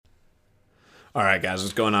All right, guys,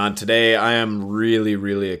 what's going on today? I am really,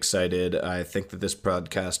 really excited. I think that this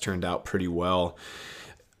podcast turned out pretty well.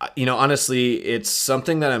 Honestly, it's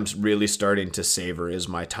something that I'm really starting to savor is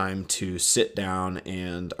my time to sit down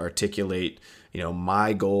and articulate,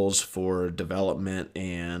 my goals for development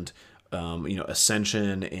and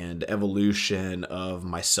ascension and evolution of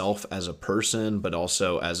myself as a person, but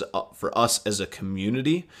also as for us as a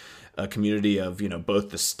community of both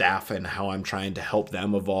the staff and how I'm trying to help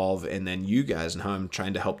them evolve, and then you guys and how I'm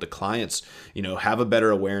trying to help the clients have a better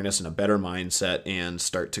awareness and a better mindset and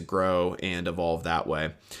start to grow and evolve that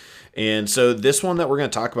way. And so this one that we're going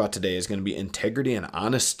to talk about today is going to be integrity and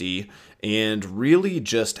honesty, and really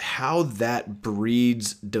just how that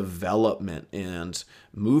breeds development and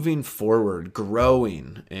moving forward,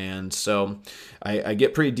 growing. And so I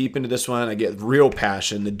get pretty deep into this one. I get real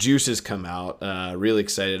passion. The juices come out. Really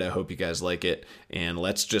excited. I hope you guys like it. And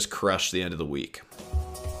let's just crush the end of the week.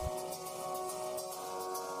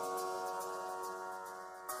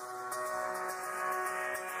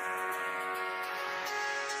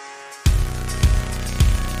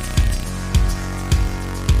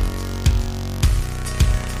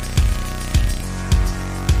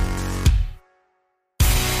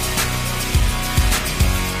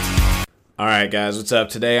 All right, guys, what's up?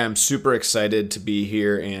 Today I'm super excited to be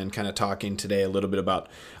here and kind of talking today a little bit about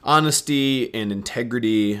honesty and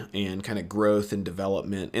integrity and kind of growth and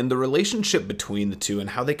development and the relationship between the two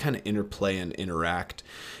and how they kind of interplay and interact.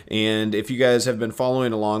 And if you guys have been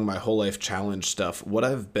following along my whole life challenge stuff, what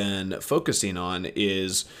I've been focusing on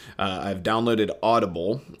is I've downloaded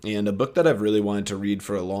Audible, and a book that I've really wanted to read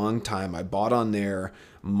for a long time. I bought on there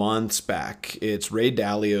months back. It's Ray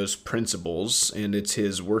Dalio's Principles, and it's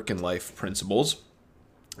his work and life principles.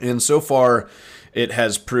 And so far, it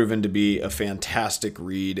has proven to be a fantastic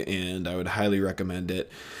read, and I would highly recommend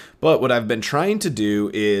it. But what I've been trying to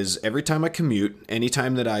do is every time I commute,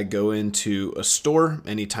 anytime that I go into a store,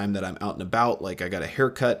 anytime that I'm out and about, like I got a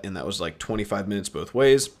haircut, and that was like 25 minutes both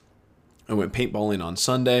ways. I went paintballing on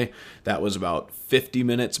Sunday. That was about 50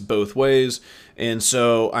 minutes both ways. And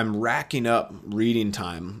so I'm racking up reading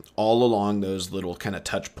time all along those little kind of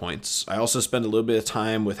touch points. I also spend a little bit of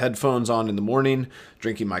time with headphones on in the morning,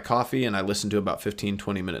 drinking my coffee, and I listen to about 15,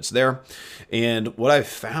 20 minutes there. And what I've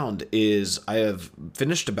found is I have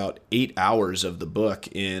finished about 8 hours of the book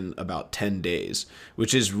in about 10 days,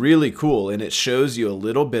 which is really cool. And it shows you a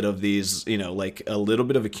little bit of these, like a little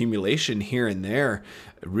bit of accumulation here and there.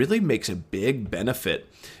 It really makes a big benefit.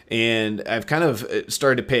 And I've kind of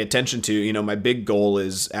started to pay attention to, my big goal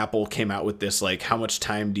is Apple came out with this, like, how much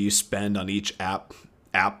time do you spend on each app?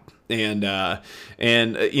 And a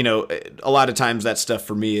lot of times that stuff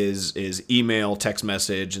for me is email, text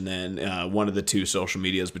message, and then one of the two social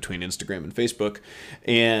medias between Instagram and Facebook.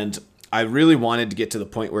 And I really wanted to get to the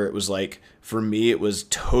point where it was like, for me, it was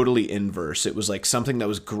totally inverse. It was like something that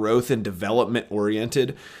was growth and development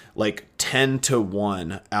oriented, like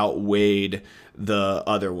 10-1 outweighed the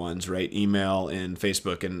other ones, right? Email and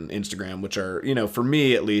Facebook and Instagram, which are, for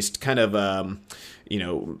me at least, kind of,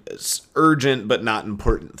 urgent but not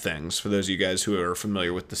important things for those of you guys who are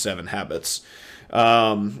familiar with the 7 habits.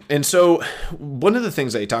 And so one of the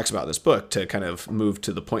things that he talks about in this book, to kind of move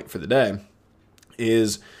to the point for the day,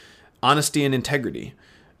 is honesty and integrity,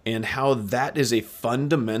 and how that is a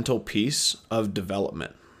fundamental piece of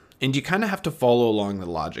development. And you kind of have to follow along the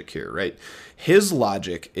logic here, right? His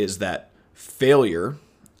logic is that failure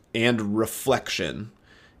and reflection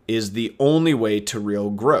is the only way to real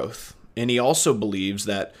growth. And he also believes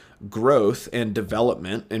that growth and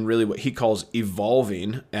development, and really what he calls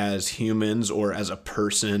evolving as humans or as a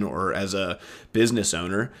person or as a business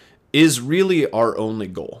owner, is really our only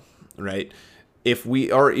goal, right? If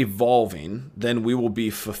we are evolving, then we will be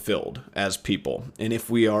fulfilled as people. And if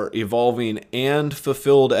we are evolving and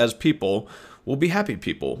fulfilled as people, we'll be happy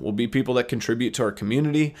people. We'll be people that contribute to our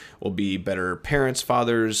community. We'll be better parents,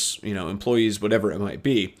 fathers, employees, whatever it might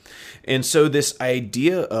be. And so this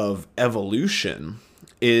idea of evolution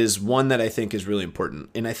is one that I think is really important.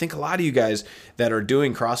 And I think a lot of you guys that are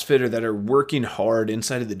doing CrossFit or that are working hard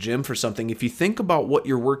inside of the gym for something, if you think about what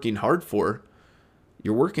you're working hard for,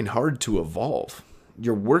 you're working hard to evolve.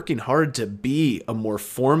 You're working hard to be a more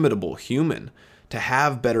formidable human, to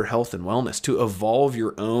have better health and wellness, to evolve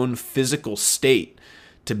your own physical state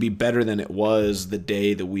to be better than it was the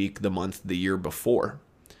day, the week, the month, the year before.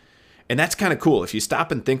 And that's kind of cool. If you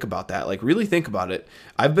stop and think about that, like really think about it.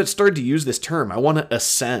 I've started to use this term. I want to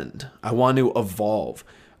ascend. I want to evolve.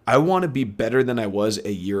 I want to be better than I was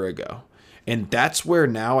a year ago. And that's where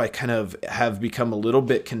now I kind of have become a little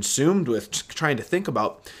bit consumed with trying to think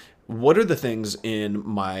about, what are the things in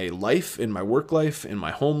my life, in my work life, in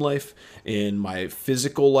my home life, in my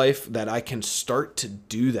physical life that I can start to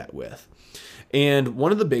do that with? And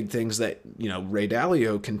one of the big things that, Ray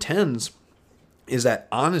Dalio contends is that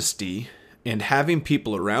honesty and having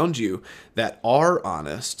people around you that are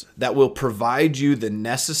honest, that will provide you the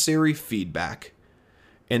necessary feedback.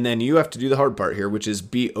 And then you have to do the hard part here, which is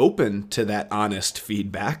be open to that honest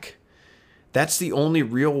feedback. That's the only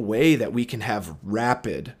real way that we can have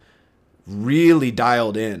rapid, really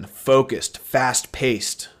dialed in, focused,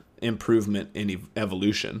 fast-paced improvement in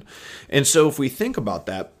evolution. And so if we think about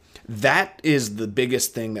that, that is the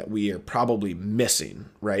biggest thing that we are probably missing,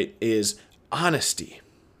 right? Is honesty.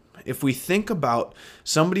 If we think about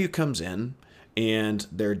somebody who comes in and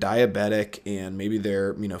they're diabetic and maybe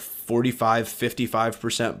they're, 45,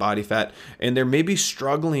 55% body fat, and they're maybe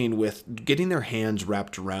struggling with getting their hands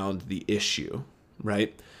wrapped around the issue,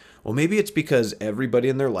 right? Well, maybe it's because everybody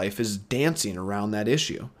in their life is dancing around that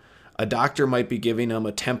issue. A doctor might be giving them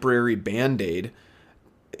a temporary Band-Aid,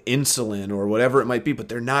 insulin, or whatever it might be, but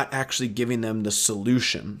they're not actually giving them the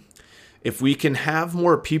solution. If we can have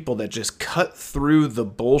more people that just cut through the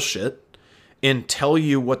bullshit and tell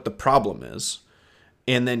you what the problem is,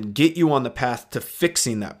 and then get you on the path to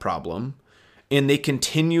fixing that problem, and they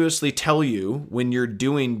continuously tell you when you're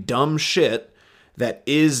doing dumb shit that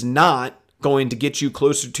is not going to get you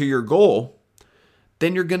closer to your goal,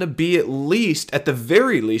 then you're going to be at the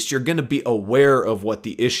very least, you're going to be aware of what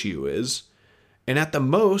the issue is. And at the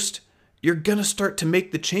most, you're going to start to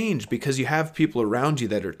make the change because you have people around you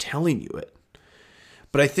that are telling you it.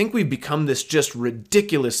 But I think we've become this just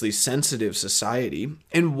ridiculously sensitive society.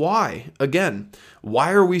 And why? Again,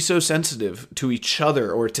 why are we so sensitive to each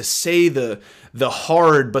other, or to say the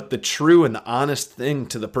hard but the true and the honest thing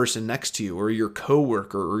to the person next to you, or your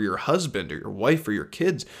coworker, or your husband, or your wife, or your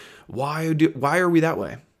kids? Why are we that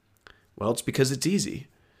way? Well, it's because it's easy.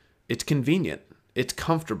 It's convenient. It's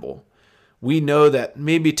comfortable. We know that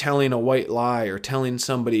maybe telling a white lie, or telling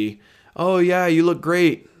somebody, oh yeah, you look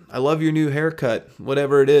great, I love your new haircut,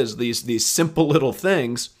 whatever it is, these simple little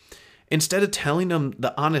things, instead of telling them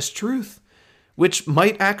the honest truth, which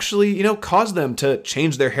might actually, cause them to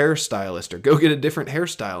change their hairstylist or go get a different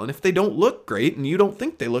hairstyle. And if they don't look great and you don't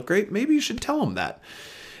think they look great, maybe you should tell them that.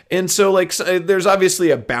 And so there's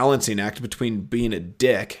obviously a balancing act between being a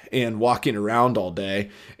dick and walking around all day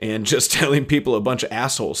and just telling people a bunch of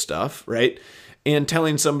asshole stuff, right? And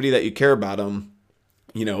telling somebody that you care about them.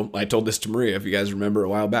 I told this to Maria, if you guys remember a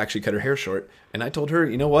while back, she cut her hair short. And I told her,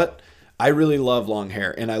 you know what? I really love long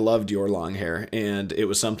hair, and I loved your long hair. And it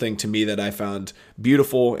was something to me that I found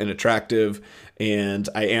beautiful and attractive. And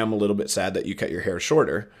I am a little bit sad that you cut your hair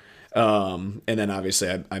shorter. And then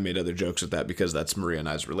obviously I made other jokes with that because that's Maria and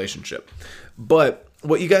I's relationship. But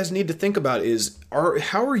what you guys need to think about is,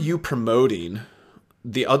 how are you promoting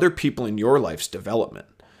the other people in your life's development?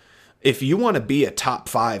 If you want to be a top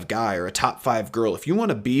 5 guy or a top 5 girl, if you want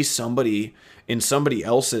to be somebody in somebody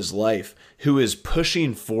else's life who is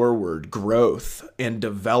pushing forward growth and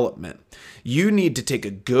development, you need to take a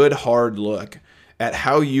good hard look at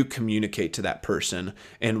how you communicate to that person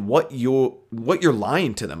and what you're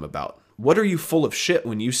lying to them about. What are you full of shit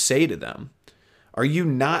when you say to them? Are you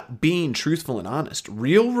not being truthful and honest?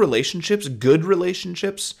 Real relationships, good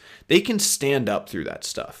relationships, they can stand up through that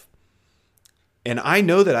stuff. And I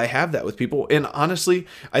know that I have that with people. And honestly,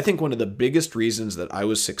 I think one of the biggest reasons that I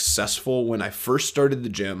was successful when I first started the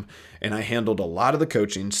gym and I handled a lot of the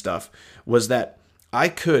coaching stuff was that I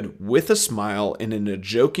could, with a smile and in a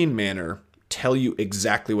joking manner, tell you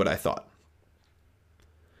exactly what I thought.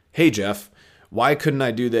 Hey, Jeff, why couldn't I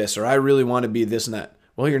do this? Or I really want to be this and that.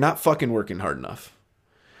 Well, you're not fucking working hard enough.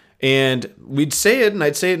 And we'd say it, and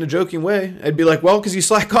I'd say it in a joking way. I'd be like, well, because you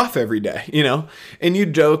slack off every day, And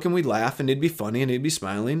you'd joke, and we'd laugh, and it'd be funny, and it'd be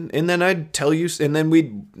smiling. And then I'd tell you, and then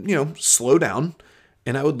we'd, slow down,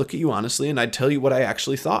 and I would look at you honestly, and I'd tell you what I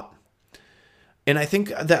actually thought. And I think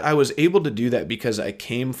that I was able to do that because I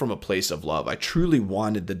came from a place of love. I truly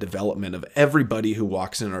wanted the development of everybody who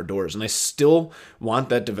walks in our doors. And I still want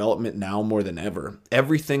that development now more than ever.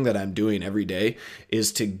 Everything that I'm doing every day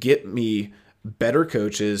is to get me better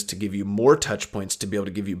coaches, to give you more touch points, to be able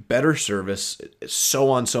to give you better service, so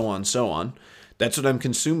on, so on, so on. That's what I'm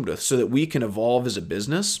consumed with, so that we can evolve as a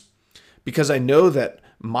business. Because I know that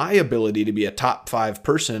my ability to be a top 5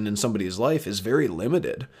 person in somebody's life is very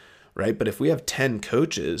limited. Right? But if we have 10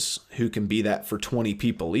 coaches who can be that for 20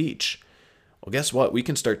 people each, well, guess what? We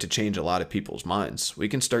can start to change a lot of people's minds. We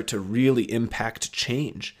can start to really impact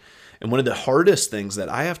change. And one of the hardest things that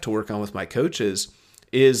I have to work on with my coaches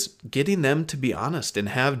is getting them to be honest and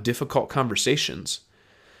have difficult conversations.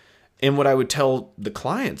 And what I would tell the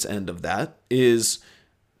client's end of that is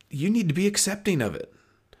you need to be accepting of it.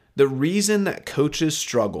 The reason that coaches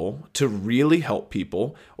struggle to really help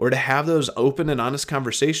people or to have those open and honest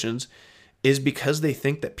conversations is because they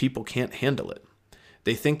think that people can't handle it.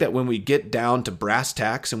 They think that when we get down to brass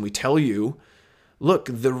tacks and we tell you, look,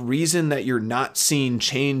 the reason that you're not seeing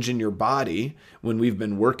change in your body when we've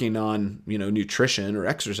been working on, nutrition or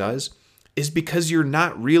exercise is because you're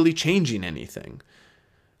not really changing anything.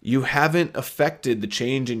 You haven't affected the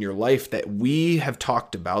change in your life that we have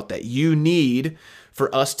talked about that you need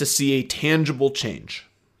for us to see a tangible change.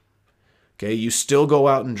 Okay, you still go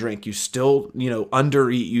out and drink. You still,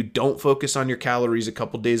 undereat. You don't focus on your calories a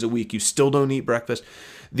couple days a week. You still don't eat breakfast.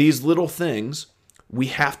 These little things, we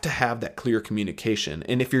have to have that clear communication.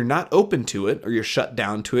 And if you're not open to it, or you're shut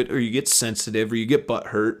down to it, or you get sensitive, or you get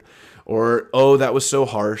butthurt, or, oh, that was so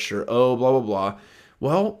harsh, or, oh, blah, blah, blah.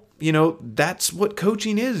 Well, that's what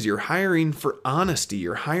coaching is. You're hiring for honesty.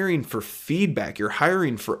 You're hiring for feedback. You're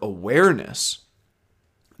hiring for awareness.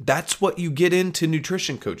 That's what you get into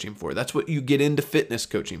nutrition coaching for. That's what you get into fitness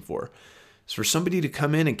coaching for. It's for somebody to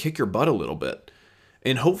come in and kick your butt a little bit.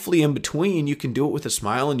 And hopefully in between, you can do it with a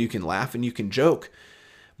smile and you can laugh and you can joke.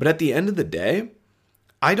 But at the end of the day,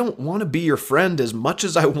 I don't want to be your friend as much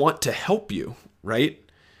as I want to help you, right?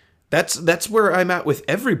 That's where I'm at with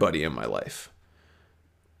everybody in my life.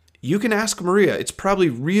 You can ask Maria. It's probably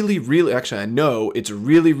really, actually, I know it's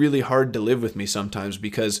really hard to live with me sometimes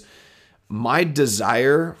because my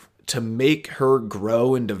desire to make her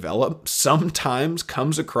grow and develop sometimes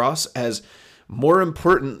comes across as more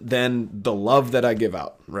important than the love that I give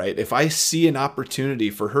out, right? If I see an opportunity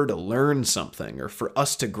for her to learn something or for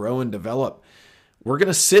us to grow and develop, we're going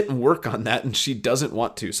to sit and work on that, and she doesn't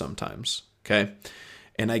want to sometimes, okay?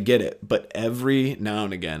 And I get it, but every now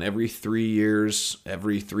and again, every 3 years,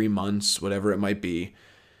 every 3 months, whatever it might be,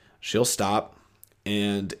 she'll stop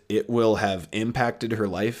and it will have impacted her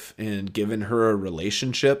life and given her a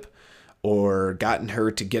relationship or gotten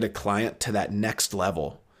her to get a client to that next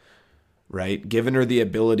level, right? Given her the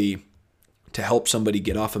ability to help somebody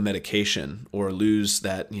get off a medication or lose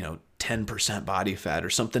that, 10% body fat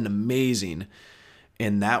or something amazing.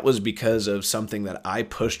 And that was because of something that I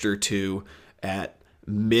pushed her to at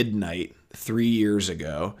midnight 3 years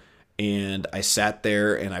ago. And I sat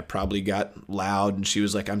there and I probably got loud and she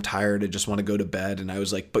was like, I'm tired. I just want to go to bed. And I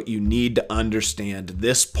was like, but you need to understand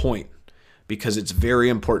this point because it's very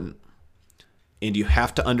important. And you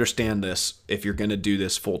have to understand this if you're going to do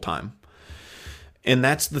this full time. And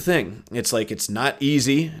that's the thing. It's like, it's not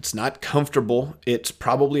easy. It's not comfortable. It's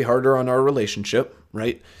probably harder on our relationship,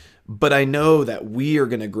 right? But I know that we are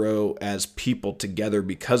going to grow as people together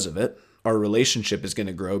because of it. Our relationship is going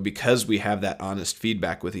to grow because we have that honest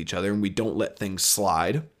feedback with each other and we don't let things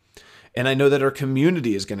slide. And I know that our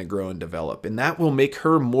community is going to grow and develop, and that will make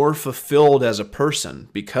her more fulfilled as a person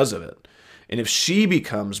because of it. And if she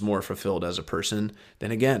becomes more fulfilled as a person,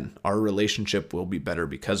 then again, our relationship will be better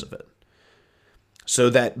because of it.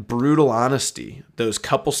 So that brutal honesty, those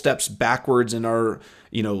couple steps backwards in our,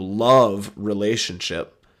 love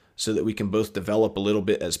relationship so that we can both develop a little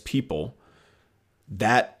bit as people,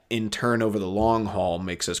 that in turn over the long haul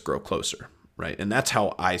makes us grow closer, right? And that's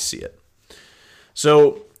how I see it.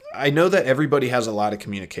 So I know that everybody has a lot of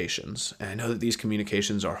communications, and I know that these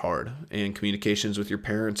communications are hard, and communications with your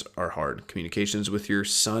parents are hard. Communications with your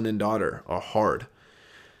son and daughter are hard.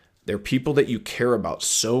 They're people that you care about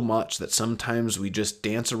so much that sometimes we just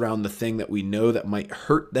dance around the thing that we know that might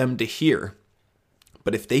hurt them to hear.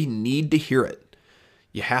 But if they need to hear it,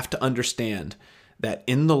 you have to understand that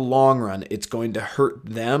in the long run, it's going to hurt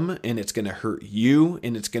them and it's going to hurt you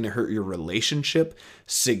and it's going to hurt your relationship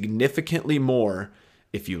significantly more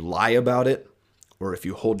if you lie about it or if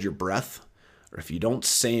you hold your breath or if you don't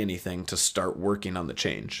say anything to start working on the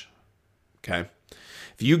change. Okay?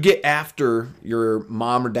 If you get after your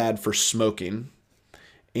mom or dad for smoking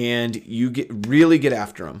and you really get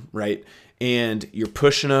after them, right? And you're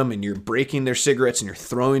pushing them and you're breaking their cigarettes and you're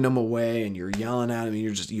throwing them away and you're yelling at them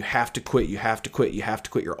and you have to quit, you have to quit, you have to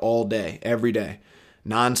quit. You're all day, every day,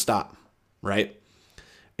 nonstop, right?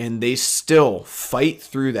 And they still fight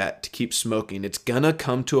through that to keep smoking. It's going to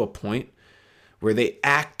come to a point where they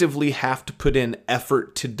actively have to put in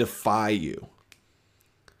effort to defy you.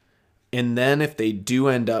 And then if they do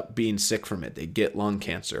end up being sick from it, they get lung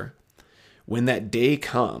cancer. When that day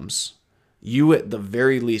comes, you at the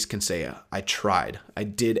very least can say, I tried. I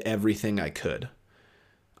did everything I could.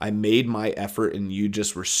 I made my effort and you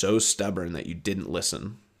just were so stubborn that you didn't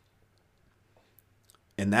listen.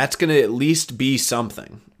 And that's going to at least be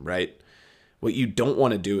something, right? What you don't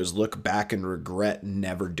want to do is look back and regret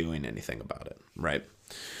never doing anything about it, right?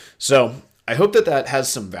 So I hope that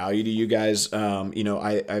has some value to you guys.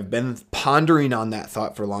 I've been pondering on that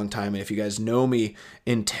thought for a long time. And if you guys know me,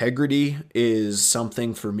 integrity is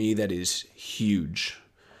something for me that is huge,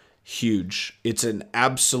 huge. It's an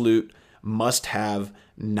absolute must-have,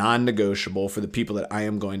 non-negotiable for the people that I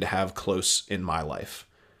am going to have close in my life.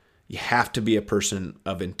 You have to be a person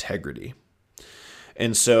of integrity.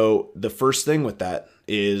 And so the first thing with that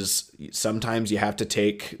is sometimes you have to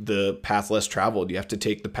take the path less traveled. You have to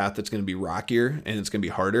take the path that's going to be rockier and it's going to be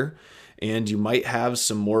harder. And you might have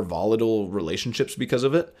some more volatile relationships because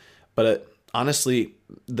of it. But honestly,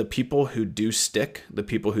 the people who do stick, the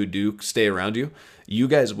people who do stay around you, you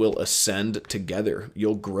guys will ascend together.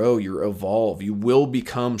 You'll grow, you'll evolve. You will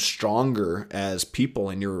become stronger as people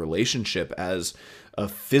in your relationship, as a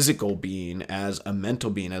physical being, as a mental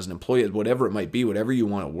being, as an employee, whatever it might be, whatever you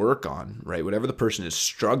want to work on, right? Whatever the person is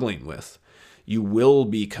struggling with, you will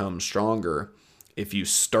become stronger if you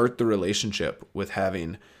start the relationship with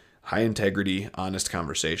having high integrity, honest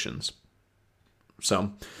conversations.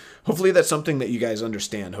 So hopefully that's something that you guys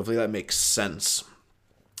understand. Hopefully that makes sense,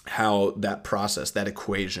 how that process, that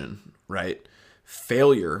equation, right?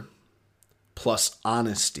 Failure plus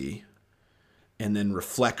honesty and then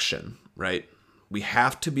reflection, right? We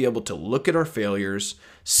have to be able to look at our failures,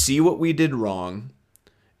 see what we did wrong,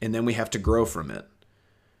 and then we have to grow from it.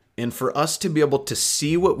 And for us to be able to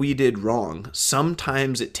see what we did wrong,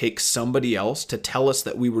 sometimes it takes somebody else to tell us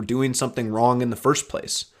that we were doing something wrong in the first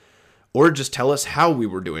place, or just tell us how we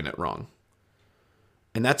were doing it wrong.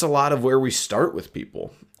 And that's a lot of where we start with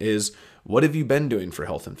people is, what have you been doing for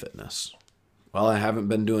health and fitness? Well, I haven't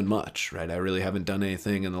been doing much, right? I really haven't done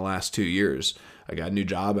anything in the last 2 years. I got a new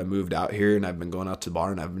job. I moved out here and I've been going out to the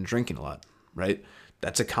bar and I've been drinking a lot, right?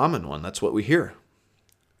 That's a common one. That's what we hear.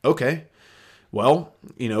 Okay. Well,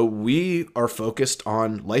 we are focused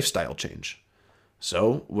on lifestyle change.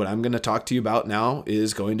 So what I'm going to talk to you about now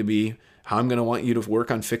is going to be how I'm going to want you to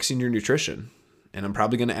work on fixing your nutrition. And I'm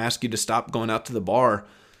probably going to ask you to stop going out to the bar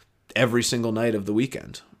every single night of the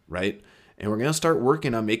weekend, right? And we're going to start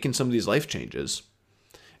working on making some of these life changes.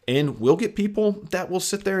 And we'll get people that will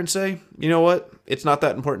sit there and say, you know what? It's not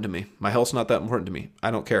that important to me. My health's not that important to me. I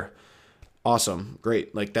don't care. Awesome.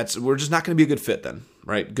 Great. We're just not going to be a good fit then,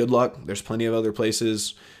 right? Good luck. There's plenty of other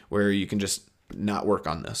places where you can just not work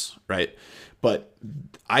on this, right? But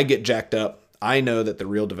I get jacked up. I know that the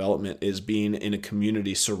real development is being in a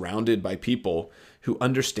community surrounded by people who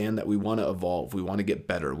understand that we want to evolve. We want to get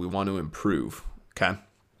better. We want to improve. Okay.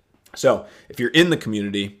 So if you're in the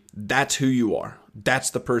community, that's who you are. That's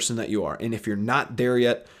the person that you are. And if you're not there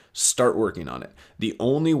yet, start working on it. The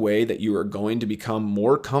only way that you are going to become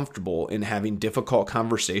more comfortable in having difficult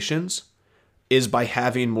conversations is by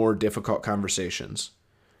having more difficult conversations.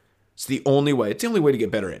 It's the only way. It's the only way to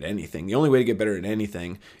get better at anything. The only way to get better at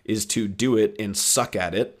anything is to do it and suck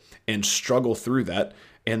at it and struggle through that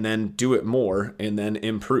and then do it more and then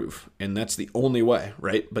improve. And that's the only way,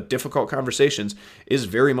 right? But difficult conversations is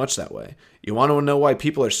very much that way. You want to know why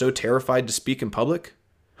people are so terrified to speak in public?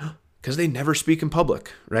 Because they never speak in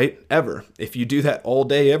public, right? Ever. If you do that all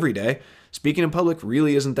day, every day, speaking in public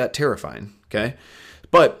really isn't that terrifying, okay?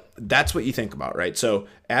 But that's what you think about, right? So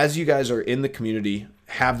as you guys are in the community,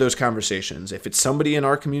 have those conversations. If it's somebody in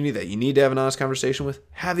our community that you need to have an honest conversation with,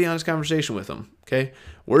 have the honest conversation with them, okay?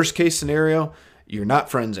 Worst case scenario, you're not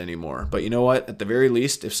friends anymore. But you know what? At the very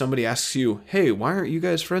least, if somebody asks you, hey, why aren't you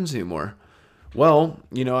guys friends anymore? Well,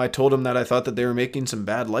 I told them that I thought that they were making some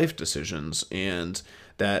bad life decisions and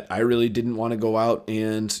that I really didn't want to go out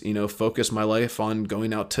and, focus my life on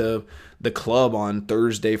going out to the club on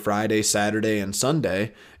Thursday, Friday, Saturday, and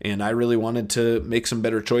Sunday. And I really wanted to make some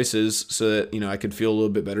better choices so that, I could feel a little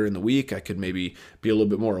bit better in the week. I could maybe be a little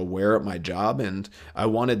bit more aware at my job. And I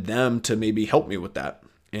wanted them to maybe help me with that.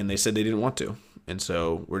 And they said they didn't want to. And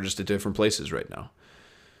so we're just at different places right now.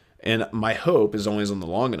 And my hope is always on the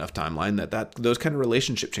long enough timeline that those kind of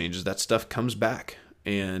relationship changes, that stuff comes back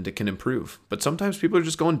and it can improve. But sometimes people are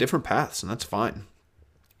just going different paths, and that's fine.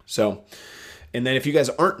 So, and then if you guys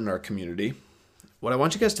aren't in our community, what I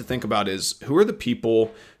want you guys to think about is, who are the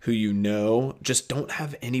people who just don't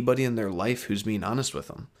have anybody in their life who's being honest with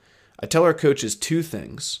them? I tell our coaches 2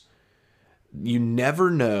 things. You never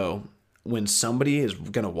know when somebody is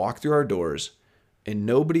going to walk through our doors and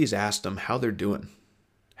nobody's asked them how they're doing.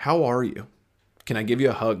 How are you? Can I give you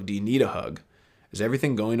a hug? Do you need a hug? Is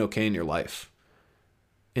everything going okay in your life?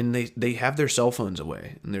 And they have their cell phones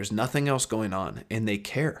away and there's nothing else going on and they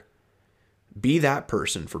care. Be that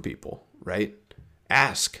person for people, right?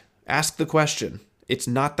 Ask the question. It's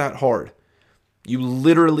not that hard. You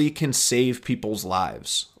literally can save people's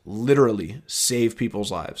lives. Literally save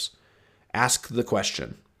people's lives. Ask the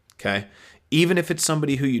question. Okay. Even if it's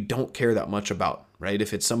somebody who you don't care that much about, right?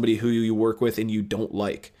 If it's somebody who you work with and you don't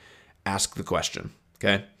like, ask the question.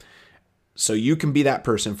 Okay. So you can be that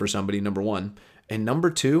person for somebody, number one. And number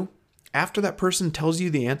two, after that person tells you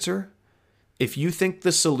the answer, if you think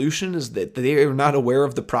the solution is that they are not aware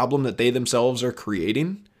of the problem that they themselves are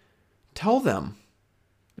creating, tell them.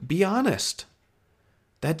 Be honest.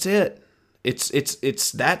 That's it.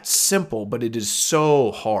 It's that simple, but it is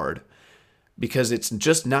so hard because it's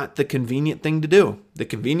just not the convenient thing to do. The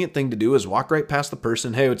convenient thing to do is walk right past the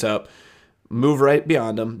person. Hey, what's up? Move right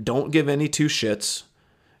beyond them. Don't give any two shits.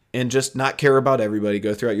 And just not care about everybody,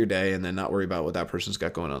 go throughout your day, and then not worry about what that person's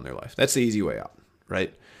got going on in their life. That's the easy way out,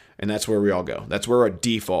 right? And that's where we all go. That's where our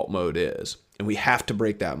default mode is. And we have to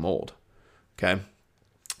break that mold, okay?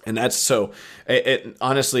 And that's so,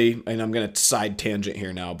 honestly, and I'm going to side tangent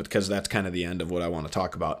here now because that's kind of the end of what I want to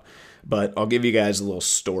talk about. But I'll give you guys a little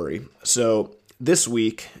story. So this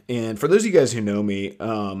week, and for those of you guys who know me,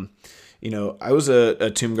 I was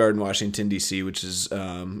a Tomb Guard in Washington, D.C., which is,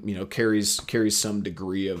 carries some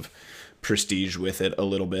degree of prestige with it a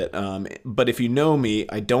little bit. But if you know me,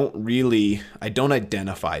 I don't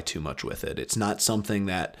identify too much with it. It's not something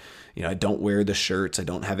that, I don't wear the shirts. I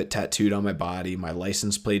don't have it tattooed on my body. My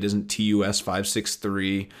license plate isn't TUS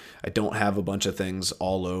 563. I don't have a bunch of things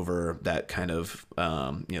all over that kind of,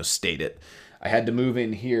 state it. I had to move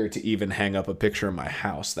in here to even hang up a picture of my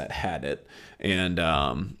house that had it. And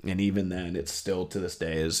even then, it's still to this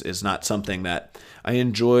day is not something that I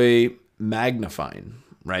enjoy magnifying,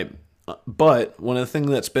 right? But one of the things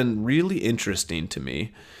that's been really interesting to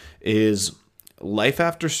me is life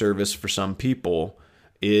after service for some people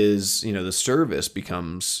is, the service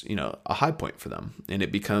becomes, a high point for them, and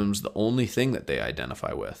it becomes the only thing that they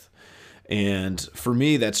identify with. And for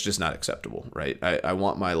me, that's just not acceptable, right? I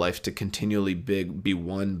want my life to continually be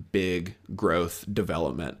one big growth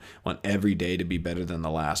development. I want every day to be better than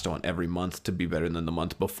the last. I want every month to be better than the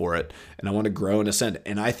month before it. And I want to grow and ascend.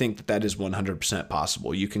 And I think that is 100%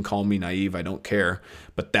 possible. You can call me naive. I don't care.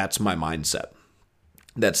 But that's my mindset.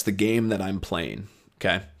 That's the game that I'm playing.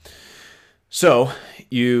 Okay. So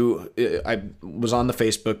I was on the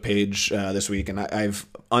Facebook page this week, and I've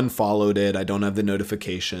unfollowed it. I don't have the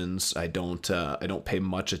notifications. I don't pay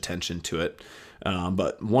much attention to it.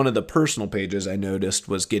 But one of the personal pages I noticed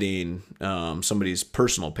was getting somebody's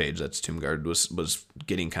personal page that's Tomb Guard was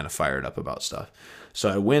getting kind of fired up about stuff. So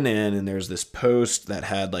I went in, and there's this post that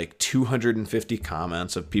had like 250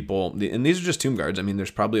 comments of people, and these are just Tomb Guards. I mean,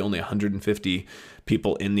 there's probably only 150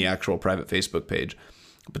 people in the actual private Facebook page.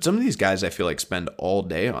 But some of these guys I feel like spend all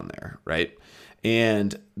day on there, right?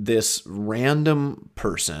 And this random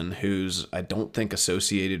person who's, I don't think,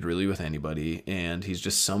 associated really with anybody, and he's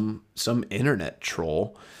just some internet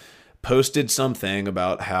troll, posted something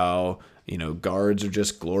about how, guards are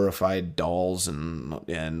just glorified dolls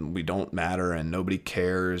and we don't matter and nobody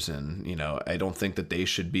cares, and, I don't think that they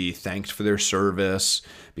should be thanked for their service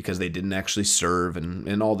because they didn't actually serve,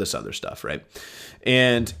 and all this other stuff, right?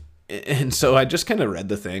 And so I just kind of read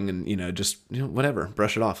the thing and, whatever,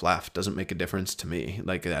 brush it off, laugh. Doesn't make a difference to me.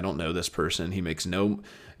 Like, I don't know this person. He makes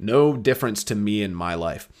no difference to me in my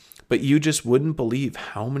life. But you just wouldn't believe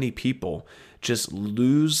how many people just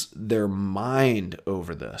lose their mind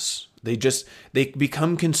over this. They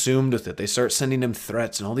become consumed with it. They start sending him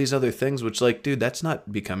threats and all these other things, which, like, dude, that's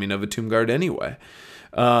not becoming of a Tomb Guard anyway.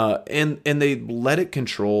 And they let it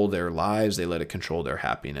control their lives. They let it control their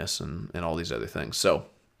happiness and all these other things. So,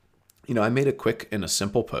 I made a quick and a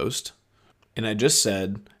simple post, and I just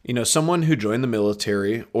said, someone who joined the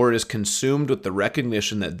military or is consumed with the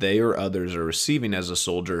recognition that they or others are receiving as a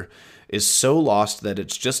soldier is so lost that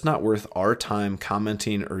it's just not worth our time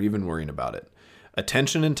commenting or even worrying about it.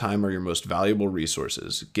 Attention and time are your most valuable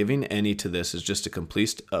resources. Giving any to this is just a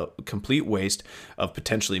complete waste of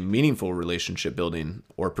potentially meaningful relationship building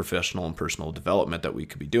or professional and personal development that we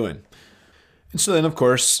could be doing. And so then, of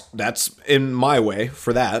course, that's, in my way,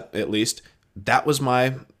 for that, at least, that was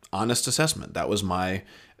my honest assessment. That was my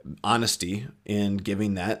honesty in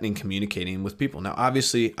giving that and communicating with people. Now,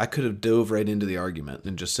 obviously, I could have dove right into the argument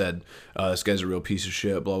and just said, this guy's a real piece of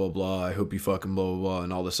shit, blah, blah, blah. I hope you fucking blah, blah, blah,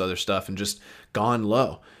 and all this other stuff, and just gone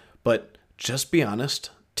low. But just be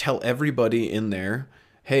honest. Tell everybody in there,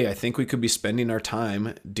 hey, I think we could be spending our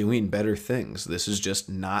time doing better things. This is just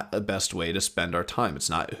not the best way to spend our time. It's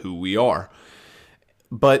not who we are.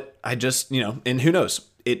 But I just, and who knows?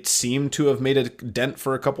 It seemed to have made a dent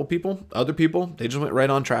for a couple people. Other people, they just went right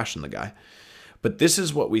on trashing the guy. But this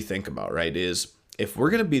is what we think about, right? Is if we're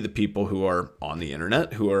going to be the people who are on the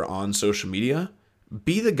internet, who are on social media,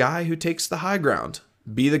 be the guy who takes the high ground.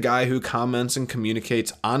 Be the guy who comments and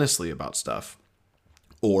communicates honestly about stuff.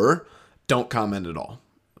 Or don't comment at all.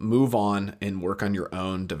 Move on and work on your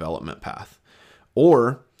own development path.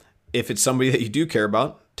 Or if it's somebody that you do care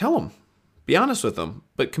about, tell them. Be honest with them,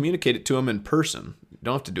 but communicate it to them in person. You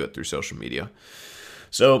don't have to do it through social media.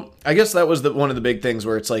 So I guess that was one of the big things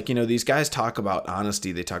where it's like, these guys talk about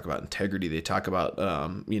honesty, they talk about integrity, they talk about,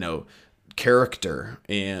 character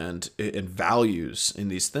and values in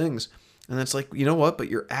these things. And it's like, you know what? But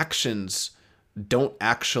your actions don't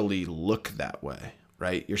actually look that way,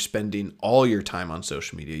 right? You're spending all your time on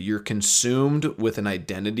social media. You're consumed with an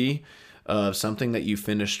identity of something that you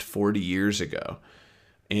finished 40 years ago,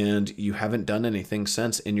 and you haven't done anything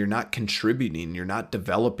since, and you're not contributing, you're not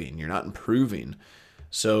developing, you're not improving.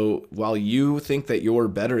 So while you think that you're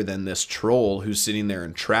better than this troll who's sitting there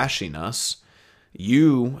and trashing us,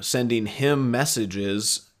 you sending him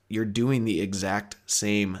messages, you're doing the exact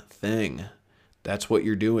same thing. That's what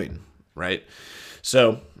you're doing, right?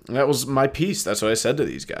 So that was my piece. That's what I said to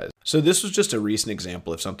these guys. So this was just a recent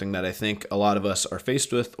example of something that I think a lot of us are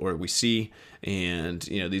faced with or we see. And,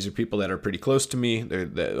 these are people that are pretty close to me.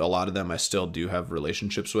 A lot of them I still do have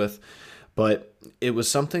relationships with. But it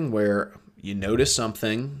was something where you notice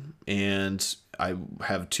something, and I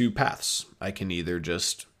have two paths. I can either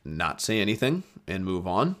just not say anything and move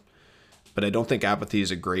on, but I don't think apathy is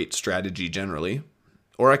a great strategy generally.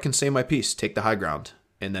 Or I can say my piece, take the high ground,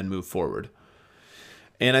 and then move forward.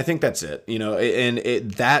 And I think that's it,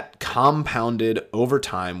 that compounded over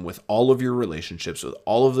time with all of your relationships, with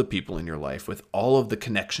all of the people in your life, with all of the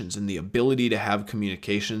connections and the ability to have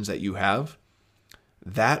communications that you have,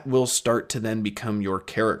 that will start to then become your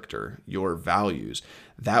character, your values.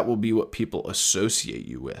 That will be what people associate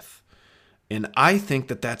you with. And I think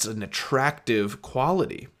that that's an attractive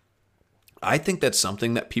quality. I think that's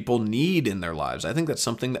something that people need in their lives. I think that's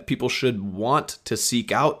something that people should want to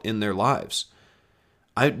seek out in their lives.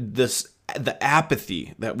 The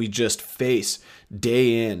apathy that we just face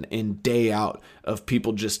day in and day out of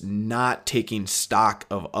people just not taking stock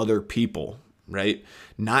of other people, right?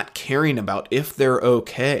 Not caring about if they're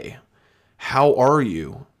okay. How are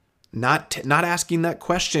you? Not asking that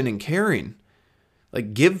question and caring.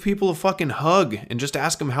 Like, give people a fucking hug and just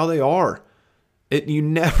ask them how they are. You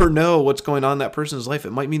never know what's going on in that person's life.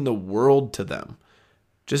 It might mean the world to them.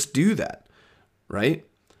 Just do that, right?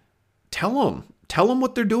 Tell them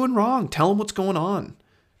what they're doing wrong. Tell them what's going on.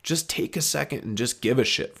 Just take a second and just give a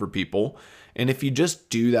shit for people. And if you just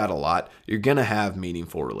do that a lot, you're going to have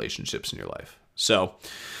meaningful relationships in your life. So,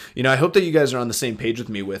 I hope that you guys are on the same page with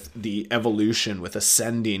me with the evolution, with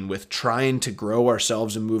ascending, with trying to grow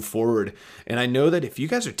ourselves and move forward. And I know that if you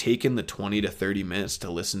guys are taking the 20 to 30 minutes to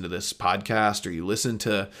listen to this podcast, or you listen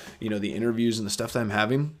to, the interviews and the stuff that I'm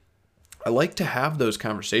having, I like to have those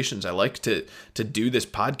conversations. I like to do this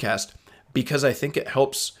podcast because I think it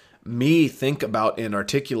helps me think about and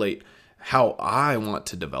articulate how I want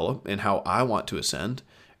to develop and how I want to ascend.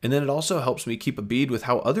 And then it also helps me keep a bead with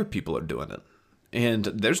how other people are doing it. And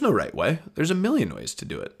there's no right way. There's a million ways to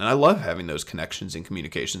do it. And I love having those connections and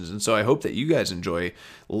communications. And so I hope that you guys enjoy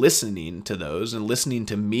listening to those and listening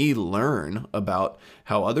to me learn about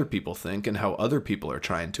how other people think and how other people are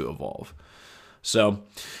trying to evolve. So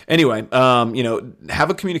anyway, have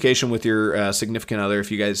a communication with your significant other.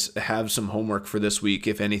 If you guys have some homework for this week,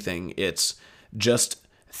 if anything, it's just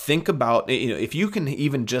think about, if you can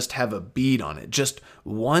even just have a bead on it, just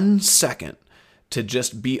 1 second to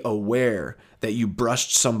just be aware that you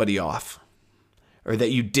brushed somebody off, or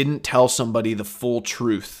that you didn't tell somebody the full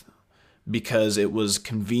truth because it was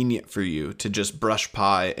convenient for you to just brush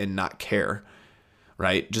by and not care,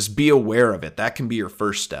 right? Just be aware of it. That can be your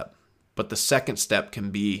first step. But the second step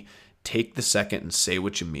can be take the second and say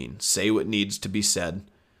what you mean. Say what needs to be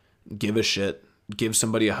said. Give a shit. Give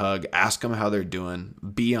somebody a hug. Ask them how they're doing.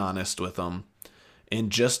 Be honest with them.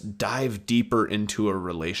 And just dive deeper into a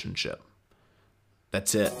relationship.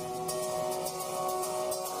 That's it.